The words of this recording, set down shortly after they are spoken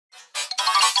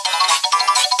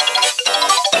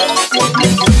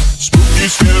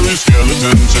see scary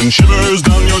skeletons and shivers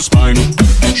down your spine.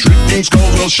 Shrieking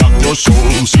skulls will shock your soul,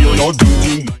 seal your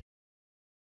doom tonight.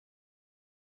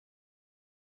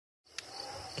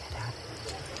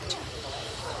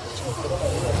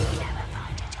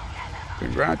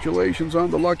 Congratulations on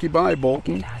the lucky buy,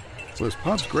 Bolton. This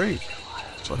pub's great,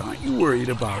 but aren't you worried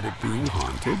about it being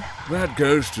haunted? That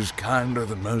ghost is kinder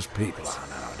than most people are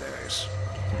nowadays.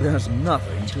 There's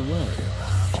nothing to worry about.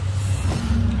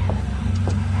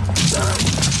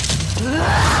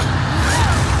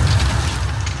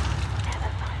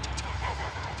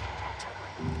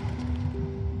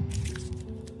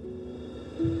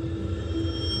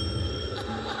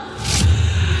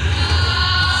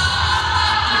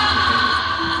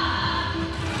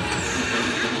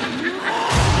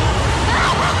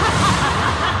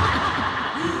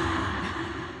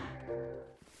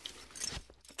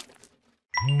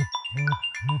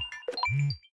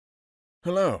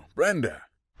 Hello, Brenda.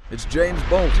 It's James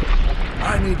Bolton.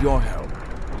 I need your help.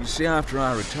 You see, after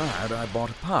I retired, I bought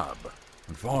a pub.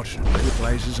 Unfortunately, the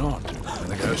place is haunted, and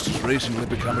the ghost has recently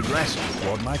become aggressive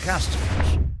toward my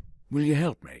customers. Will you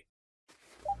help me?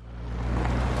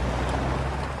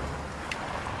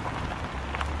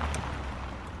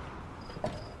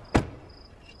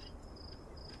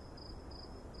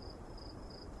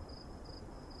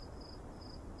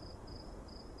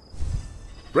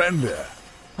 Brenda,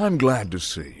 I'm glad to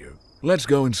see you. Let's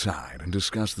go inside and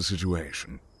discuss the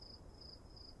situation.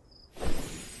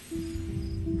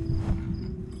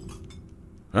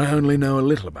 I only know a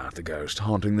little about the ghost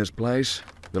haunting this place.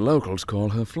 The locals call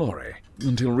her Florry.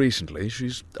 Until recently,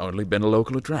 she's only been a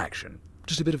local attraction.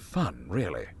 Just a bit of fun,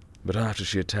 really. But after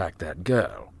she attacked that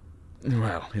girl,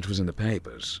 well, it was in the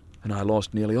papers, and I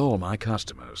lost nearly all my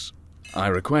customers. I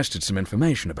requested some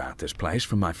information about this place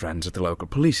from my friends at the local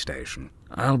police station.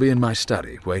 I'll be in my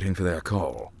study, waiting for their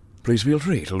call. Please feel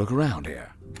free to look around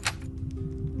here.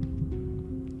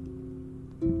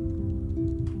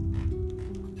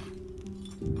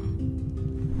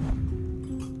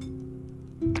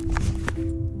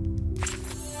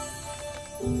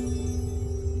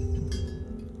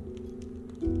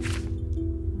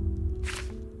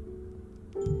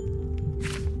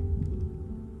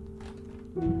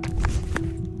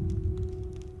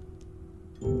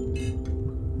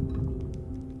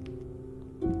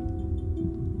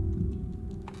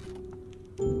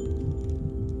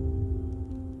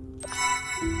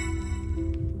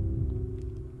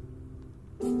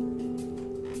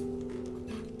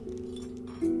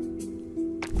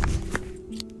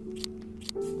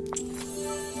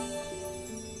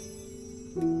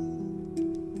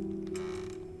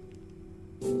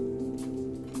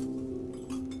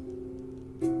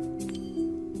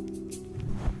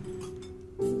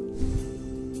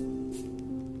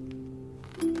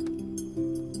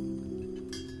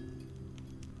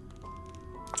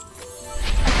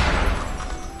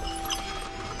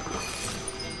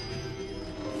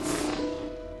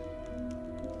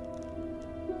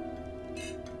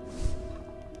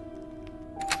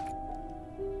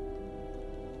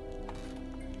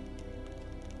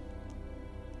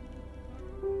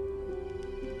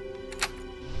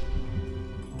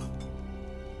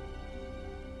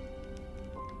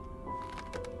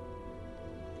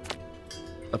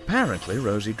 Apparently,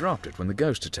 Rosie dropped it when the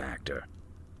ghost attacked her.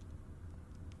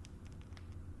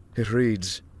 It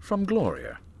reads, "From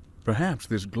Gloria." Perhaps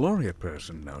this Gloria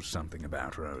person knows something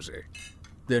about Rosie.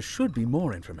 There should be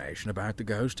more information about the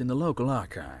ghost in the local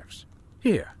archives.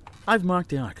 Here, I've marked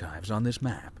the archives on this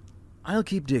map. I'll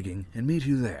keep digging and meet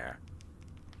you there.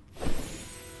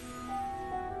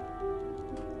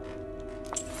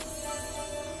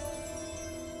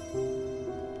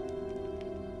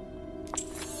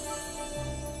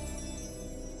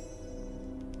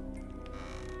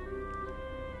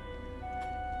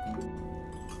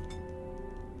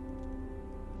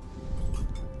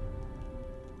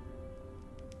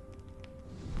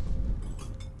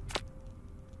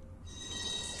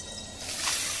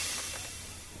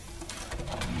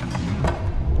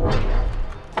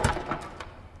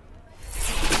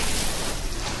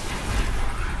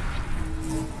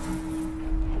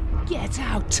 Get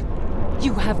out!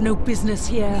 You have no business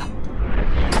here.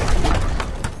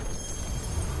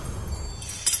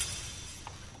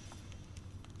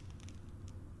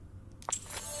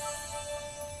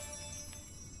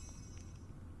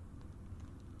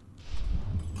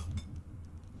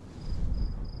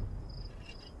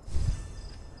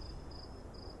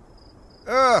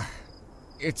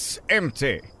 It's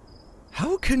empty.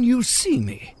 How can you see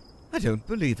me? I don't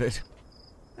believe it.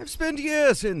 I've spent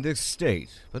years in this state,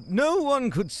 but no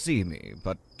one could see me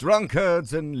but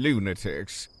drunkards and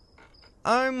lunatics.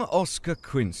 I'm Oscar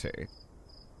Quincy.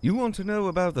 You want to know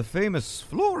about the famous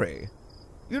Florry?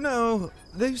 You know,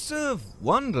 they serve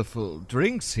wonderful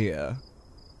drinks here.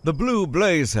 The Blue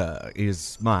Blazer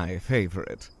is my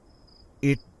favorite.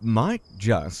 It might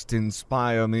just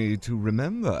inspire me to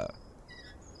remember.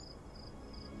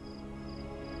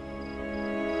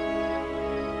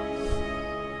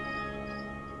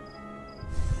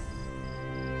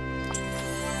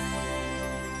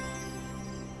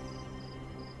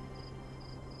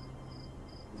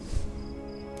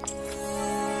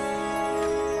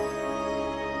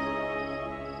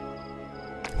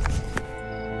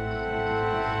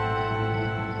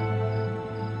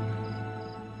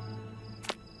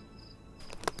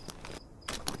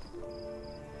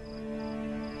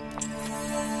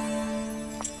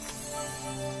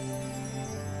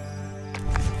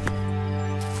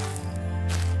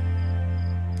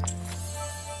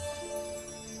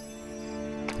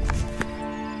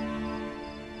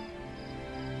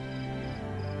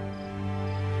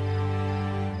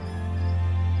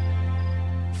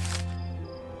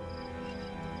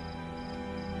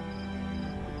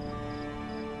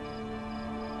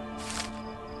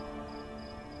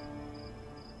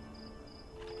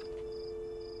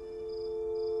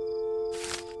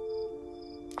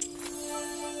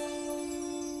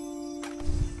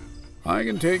 I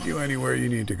can take you anywhere you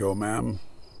need to go, ma'am.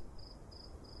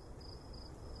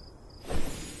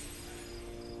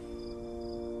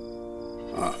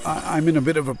 I'm in a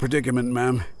bit of a predicament,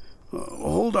 ma'am.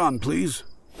 Hold on, please.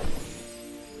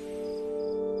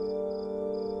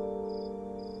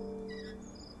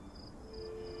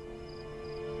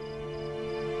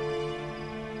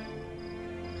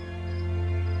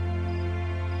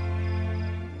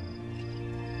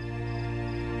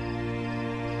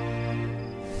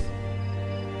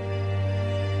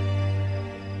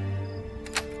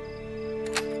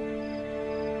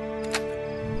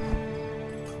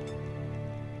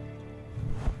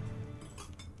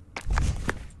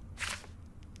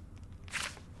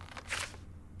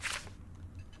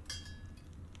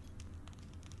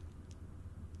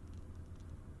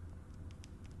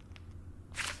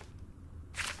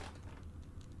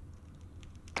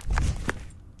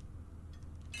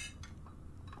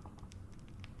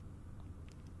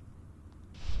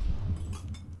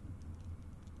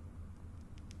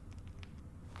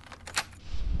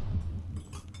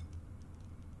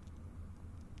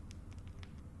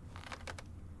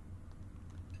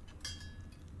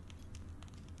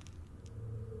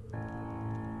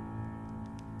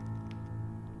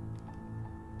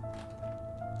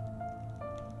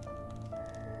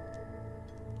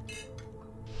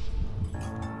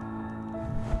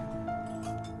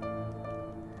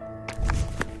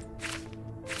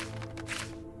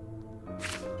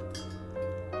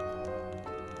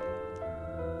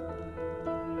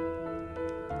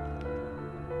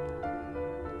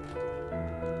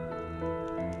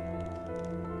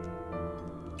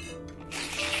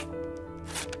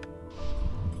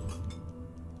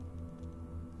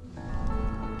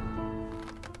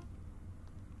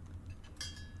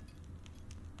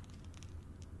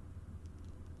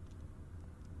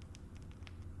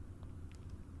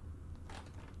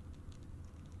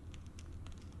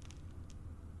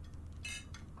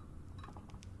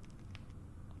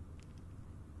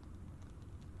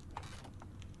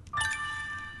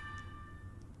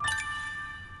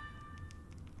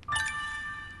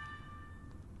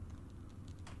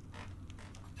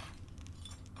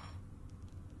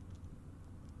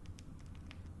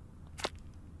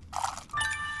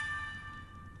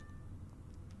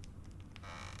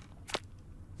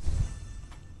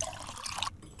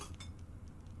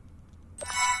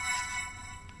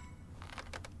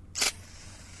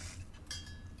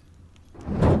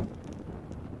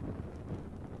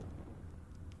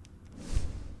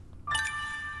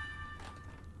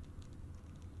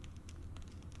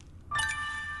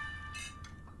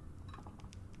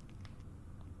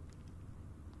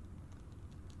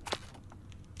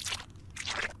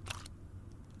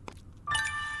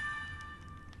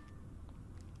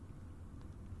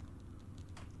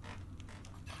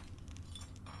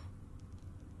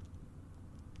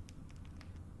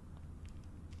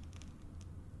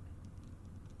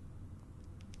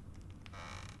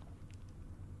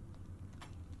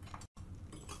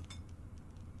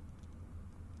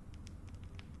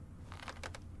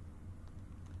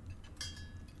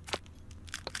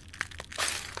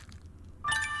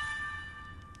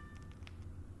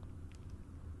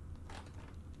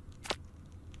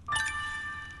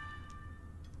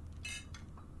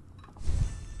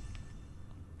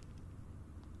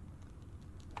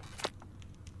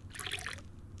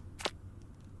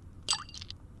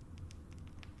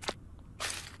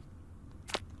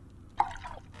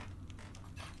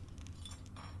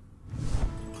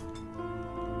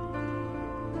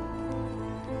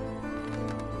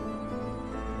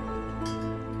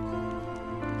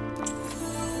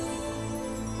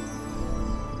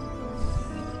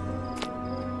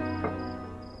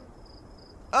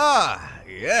 Ah,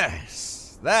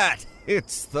 yes, that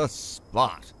hits the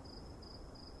spot.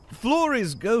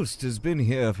 Florrys' ghost has been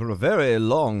here for a very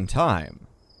long time.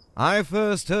 I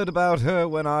first heard about her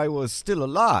when I was still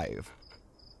alive.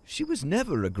 She was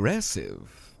never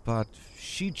aggressive, but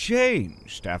she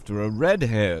changed after a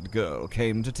red-haired girl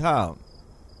came to town.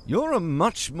 You're a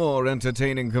much more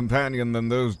entertaining companion than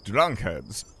those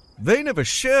drunkards. They never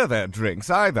share their drinks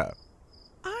either.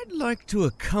 I'd like to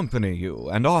accompany you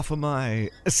and offer my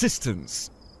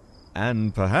assistance.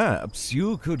 And perhaps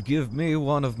you could give me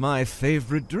one of my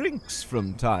favorite drinks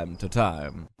from time to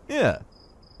time. Here,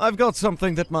 I've got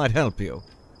something that might help you.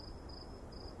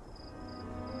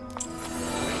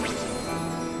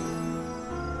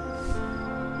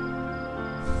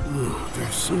 Oh,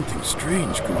 there's something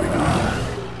strange going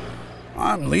on.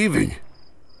 I'm leaving.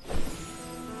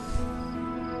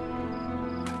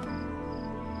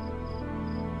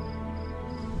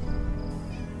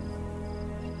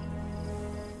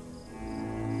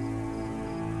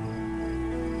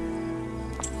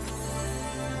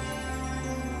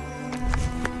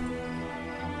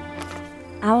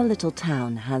 Our little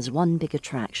town has one big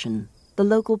attraction, the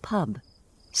local pub.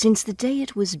 Since the day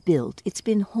it was built, it's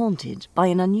been haunted by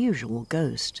an unusual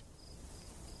ghost.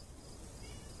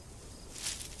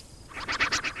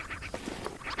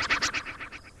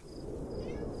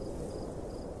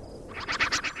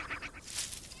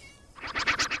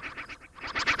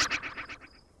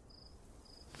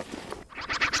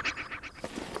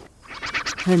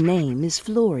 Her name is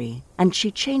Florry, and she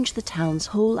changed the town's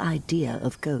whole idea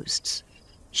of ghosts.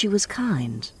 She was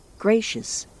kind,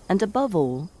 gracious, and above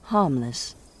all,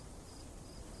 harmless.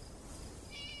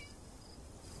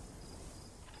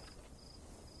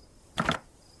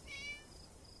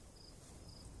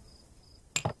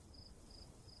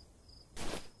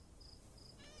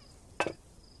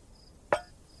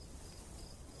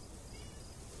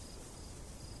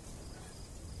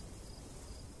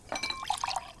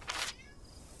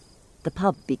 The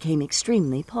pub became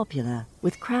extremely popular,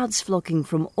 with crowds flocking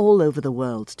from all over the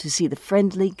world to see the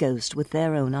friendly ghost with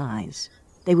their own eyes.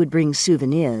 They would bring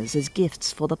souvenirs as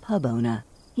gifts for the pub owner.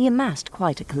 He amassed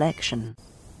quite a collection.